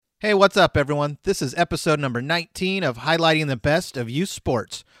Hey, what's up, everyone? This is episode number 19 of Highlighting the Best of Youth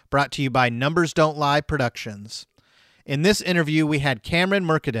Sports, brought to you by Numbers Don't Lie Productions. In this interview, we had Cameron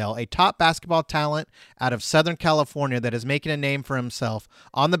Mercadal, a top basketball talent out of Southern California that is making a name for himself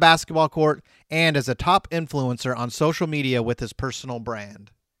on the basketball court and as a top influencer on social media with his personal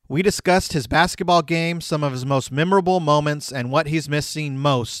brand. We discussed his basketball game, some of his most memorable moments, and what he's missing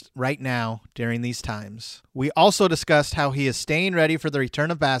most right now during these times. We also discussed how he is staying ready for the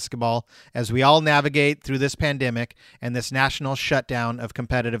return of basketball as we all navigate through this pandemic and this national shutdown of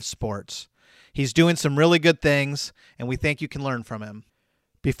competitive sports. He's doing some really good things, and we think you can learn from him.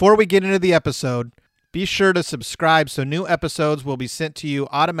 Before we get into the episode, be sure to subscribe so new episodes will be sent to you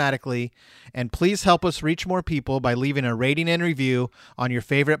automatically, and please help us reach more people by leaving a rating and review on your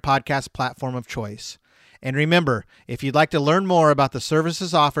favorite podcast platform of choice. And remember, if you'd like to learn more about the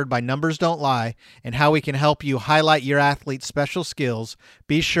services offered by Numbers Don't Lie and how we can help you highlight your athlete's special skills,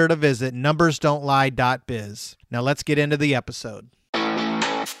 be sure to visit numbersdon'tlie.biz. Now let's get into the episode.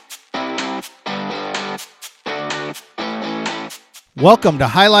 Welcome to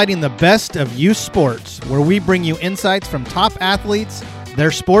Highlighting the Best of Youth Sports, where we bring you insights from top athletes,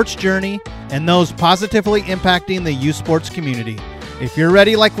 their sports journey, and those positively impacting the youth sports community. If you're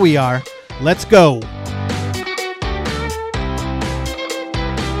ready like we are, let's go.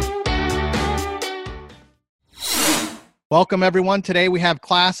 Welcome, everyone. Today we have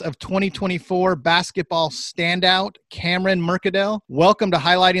class of 2024 basketball standout, Cameron Mercadal. Welcome to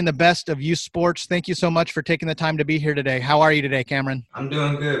Highlighting the Best of Youth Sports. Thank you so much for taking the time to be here today. How are you today, Cameron? I'm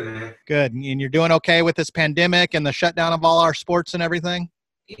doing good, man. Good. And you're doing okay with this pandemic and the shutdown of all our sports and everything?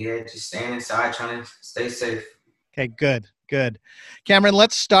 Yeah, just staying inside, trying to stay safe. Okay, good. Cameron,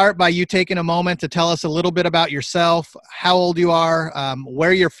 let's start by you taking a moment to tell us a little bit about yourself, how old you are,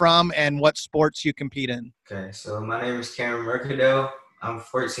 where you're from, and what sports you compete in. Okay, so my name is Cameron Mercadal. I'm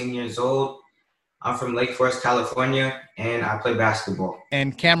 14 years old. I'm from Lake Forest, California, and I play basketball.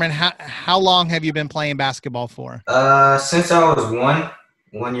 And Cameron, how long have you been playing basketball for? Since I was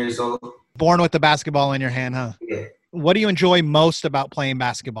one years old. Born with the basketball in your hand, huh? Yeah. What do you enjoy most about playing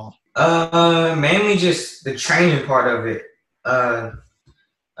basketball? Mainly just the training part of it.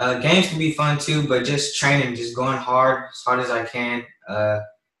 Games can be fun too, but just training, just going as hard as I can.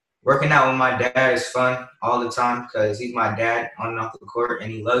 Working out with my dad is fun all the time because he's my dad on and off the court,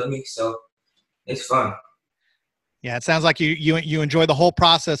 and he loves me, so it's fun. Yeah, it sounds like you enjoy the whole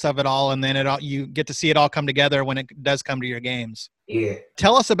process of it all, and then you get to see it all come together when it does come to your games. Yeah.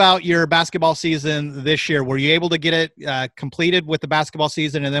 Tell us about your basketball season this year. Were you able to get it completed with the basketball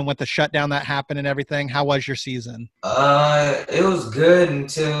season, and then with the shutdown that happened and everything? How was your season? It was good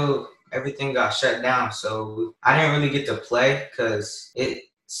until everything got shut down. So I didn't really get to play because it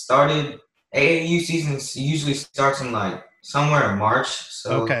started. AAU season usually starts in like somewhere in March.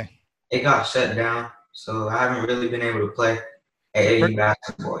 So okay. It got shut down. So I haven't really been able to play AAU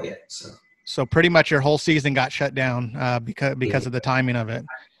basketball yet. So pretty much your whole season got shut down because of the timing of it.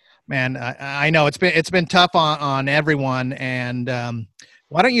 Man, I know it's been tough on everyone. And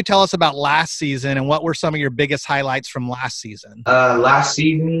why don't you tell us about last season and what were some of your biggest highlights from last season? Last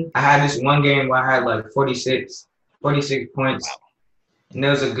season, I had this one game where I had like 46 points. Wow. And it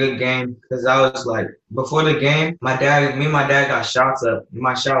was a good game because I was like, before the game, me and my dad got shots up.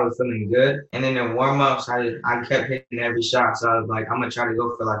 My shot was feeling good. And then in warm-ups, I kept hitting every shot. So I was like, I'm going to try to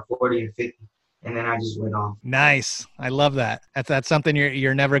go for like 40 and 50. And then I just went off. Nice. I love that. That's something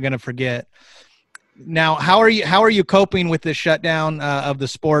you're never going to forget. Now, how are you coping with this shutdown of the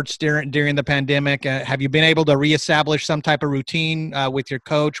sports during the pandemic? Have you been able to reestablish some type of routine with your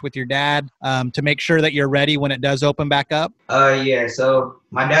coach, with your dad, to make sure that you're ready when it does open back up? Yeah. So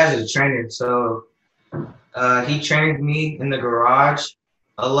my dad's a trainer, so he trained me in the garage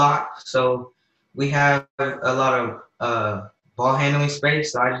a lot. So we have a lot of ball handling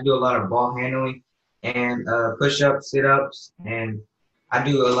space. So I just do a lot of ball handling and push-ups, sit-ups, and I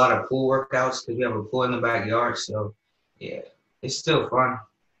do a lot of pool workouts because we have a pool in the backyard. So, yeah, it's still fun.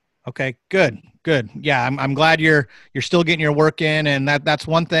 Okay, good. Yeah, I'm glad you're still getting your work in, and that's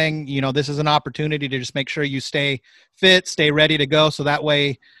one thing. You know, this is an opportunity to just make sure you stay fit, stay ready to go, so that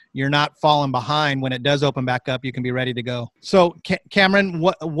way you're not falling behind when it does open back up. You can be ready to go. So, Cameron,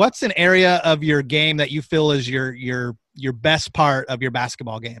 what's an area of your game that you feel is your best part of your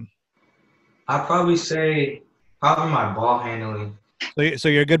basketball game? I'd probably say my ball handling. So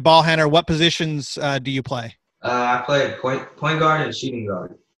you're a good ball handler. What positions do you play? I play point guard and shooting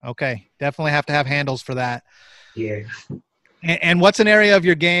guard. Okay, definitely have to have handles for that. Yeah. And what's an area of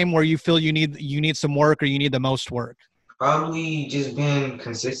your game where you feel you need some work or you need the most work? Probably just being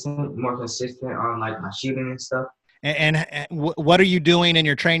more consistent on like my shooting and stuff. What are you doing in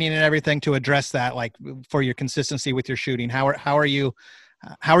your training and everything to address that, like for your consistency with your shooting? How are you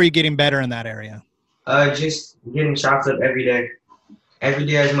getting better in that area? Just getting shots up every day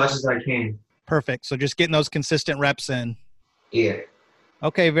as much as I can. Perfect. So just getting those consistent reps in. Yeah.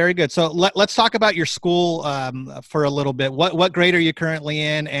 Okay, very good. So let's talk about your school for a little bit. What grade are you currently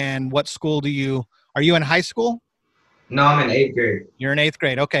in, and what school are you in high school? No, I'm in 8th grade. You're in 8th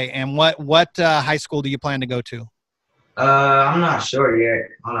grade. Okay, and what high school do you plan to go to? I'm not sure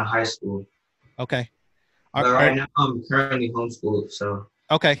yet on a high school, Okay. but right now I'm currently homeschooled. So.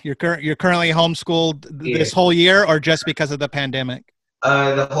 Okay, you're currently homeschooled this whole year, or just because of the pandemic?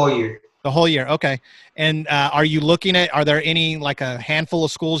 The whole year. The whole year. Okay. And are there any, like a handful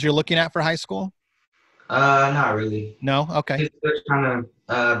of schools you're looking at for high school? Not really. No. Okay. Just trying to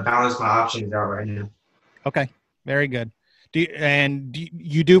balance my options out right now. Okay. Very good. Do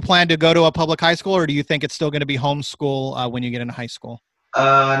you plan to go to a public high school, or do you think it's still going to be homeschool when you get into high school? No,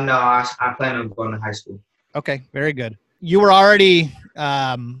 I plan on going to high school. Okay. Very good. You were already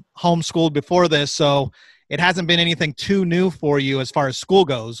homeschooled before this, so it hasn't been anything too new for you as far as school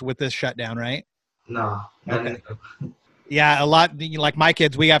goes with this shutdown, right? No. Okay. Yeah, a lot. Like my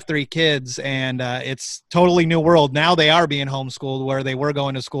kids, we have 3 kids, and it's totally new world. Now they are being homeschooled where they were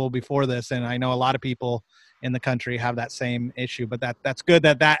going to school before this, and I know a lot of people in the country have that same issue. But that's good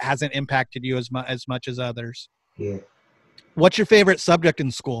that hasn't impacted you as much as others. Yeah. What's your favorite subject in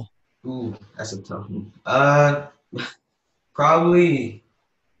school? Ooh, that's a tough one. Probably.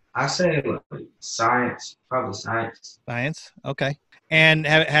 I say science. Probably science. Science. Okay. And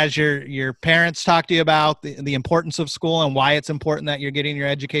has your parents talked to you about the importance of school and why it's important that you're getting your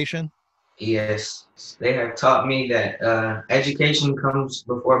education? Yes. They have taught me that education comes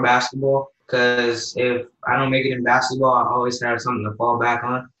before basketball, because if I don't make it in basketball, I always have something to fall back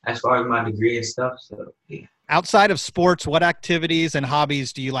on as far as my degree and stuff. So, yeah. Outside of sports, what activities and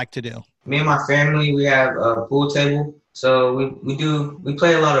hobbies do you like to do? Me and my family, we have a pool table. So we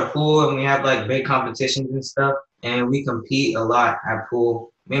play a lot of pool, and we have like big competitions and stuff, and we compete a lot at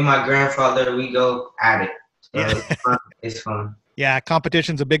pool. Me and my grandfather, we go at it. So yeah. It's fun. Yeah,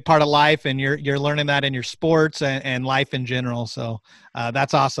 competition's a big part of life, and you're learning that in your sports and life in general. So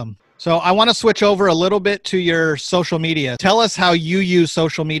that's awesome. So I want to switch over a little bit to your social media. Tell us how you use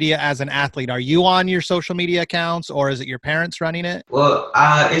social media as an athlete. Are you on your social media accounts, or is it your parents running it? Well,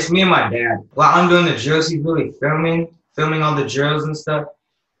 it's me and my dad. While I'm doing the drills, he's really filming all the drills and stuff.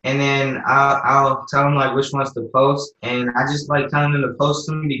 And then I'll tell him like which ones to post. And I just like telling him to post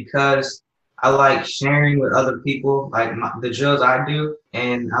them because I like sharing with other people, like the drills I do.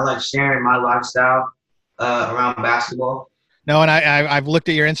 And I like sharing my lifestyle around basketball. No, and I've looked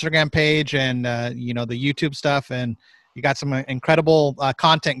at your Instagram page and, the YouTube stuff, and you got some incredible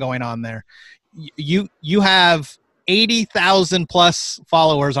content going on there. You have 80,000 plus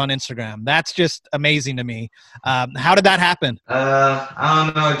followers on Instagram. That's just amazing to me. How did that happen? I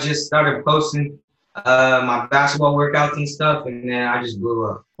don't know. I just started posting my basketball workouts and stuff, and then I just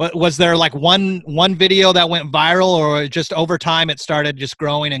blew up. Was there like one video that went viral, or just over time it started just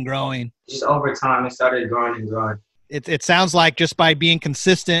growing and growing? Just over time it started growing and growing. It sounds like just by being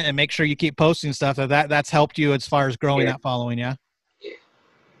consistent and make sure you keep posting stuff that's helped you as far as growing that following. Yeah.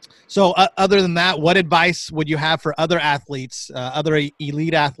 So other than that, what advice would you have for other athletes, other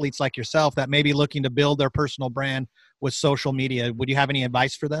elite athletes like yourself that may be looking to build their personal brand with social media? Would you have any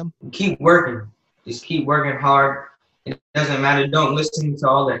advice for them? Keep working. Just keep working hard. It doesn't matter. Don't listen to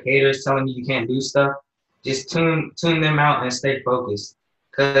all the haters telling you can't do stuff. Just tune them out and stay focused.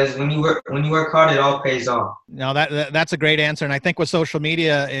 Because when you work hard, it all pays off. No, that's a great answer. And I think with social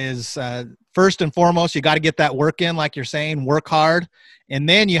media is first and foremost, you got to get that work in, like you're saying, work hard. And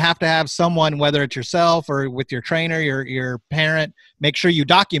then you have to have someone, whether it's yourself or with your trainer, your parent, make sure you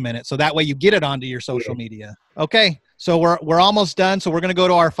document it. So that way you get it onto your social media. Okay. So we're almost done. So we're going to go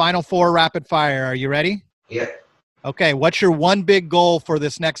to our final 4 rapid fire. Are you ready? Yeah. Okay. What's your one big goal for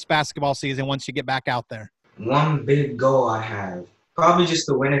this next basketball season once you get back out there? One big goal I have. Probably just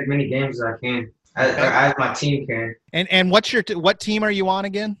to win as many games as I can, as my team can. And what team are you on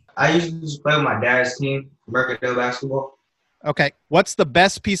again? I usually just play with my dad's team, Mercadale basketball. Okay. What's the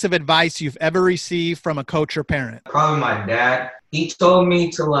best piece of advice you've ever received from a coach or parent? Probably my dad. He told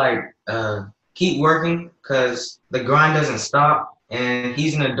me to keep working because the grind doesn't stop, and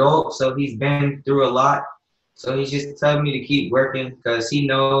he's an adult, so he's been through a lot. So he's just telling me to keep working because he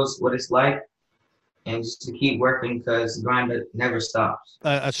knows what it's like. And just to keep working because the grind never stops.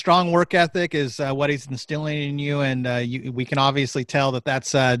 A strong work ethic is what he's instilling in you, and we can obviously tell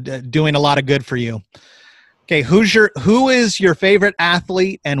that's doing a lot of good for you. Okay, who is your favorite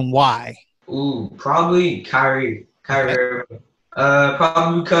athlete and why? Ooh, probably Kyrie. Kyrie Irving.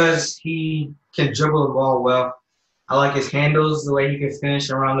 Probably because he can dribble the ball well. I like his handles, the way he can finish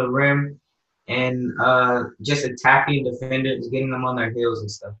around the rim, and just attacking defenders, getting them on their heels and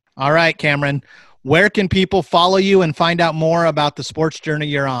stuff. All right, Cameron. Where can people follow you and find out more about the sports journey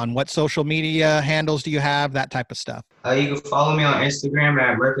you're on? What social media handles do you have? That type of stuff. You can follow me on Instagram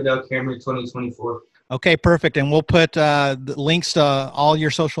at Mercadale Cameron 2024. Okay, perfect. And we'll put the links to all your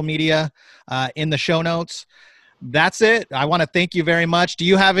social media in the show notes. That's it. I want to thank you very much. Do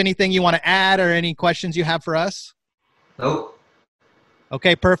you have anything you want to add or any questions you have for us? Nope.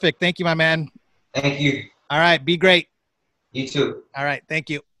 Okay, perfect. Thank you, my man. Thank you. All right, be great. You too. All right,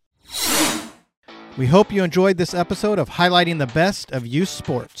 thank you. We hope you enjoyed this episode of highlighting the best of youth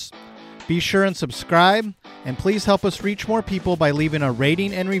sports. Be sure and subscribe, and please help us reach more people by leaving a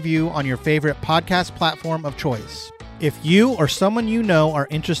rating and review on your favorite podcast platform of choice. If you or someone you know are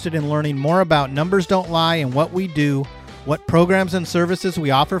interested in learning more about Numbers Don't Lie and what we do, what programs and services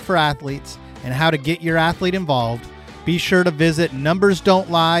we offer for athletes, and how to get your athlete involved, be sure to visit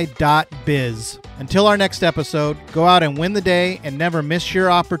numbersdon'tlie.biz. Until our next episode, go out and win the day and never miss your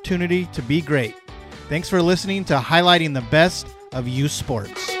opportunity to be great. Thanks for listening to Highlighting the Best of Youth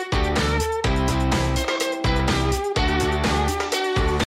Sports.